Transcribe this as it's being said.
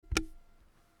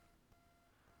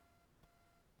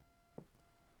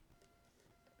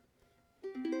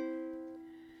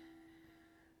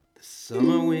The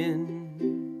summer wind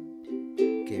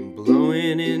came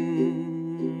blowing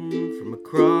in from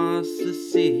across the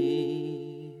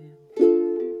sea.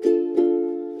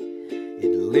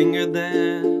 It lingered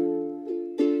there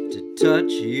to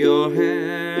touch your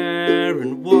hair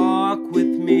and walk with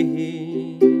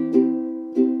me.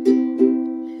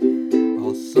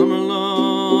 All summer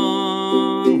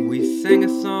long we sang a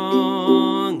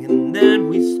song, and then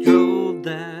we strolled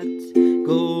that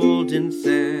golden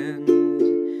sand.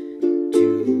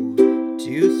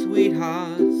 Two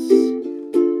sweethearts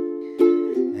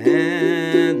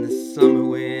and the summer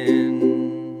wind.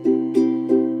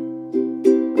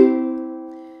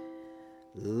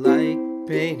 Like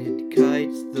painted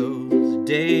kites, those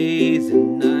days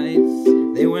and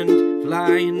nights, they went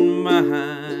flying by.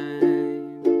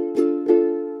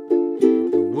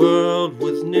 The world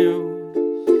was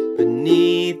new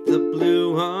beneath the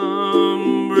blue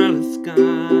umbrella sky.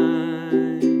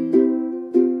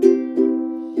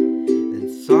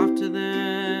 Softer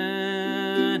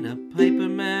than a piper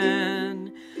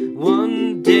man,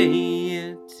 one day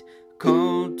it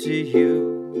called to you.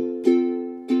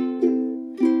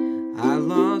 I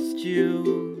lost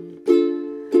you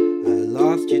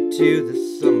to the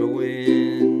summer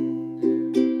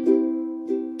wind.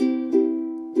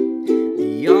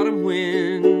 The autumn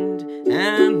wind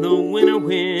and the winter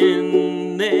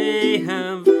wind, they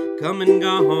have come and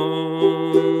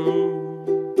gone.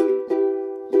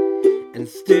 And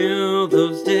still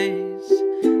those days,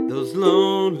 those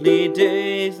lonely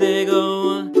days, they go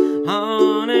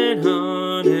on and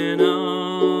on and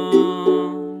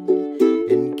on.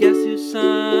 And guess who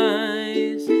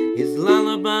sighs his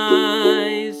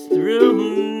lullabies through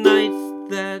nights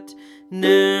that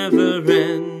never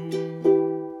end?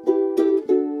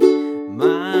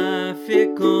 My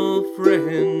fickle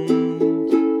friend.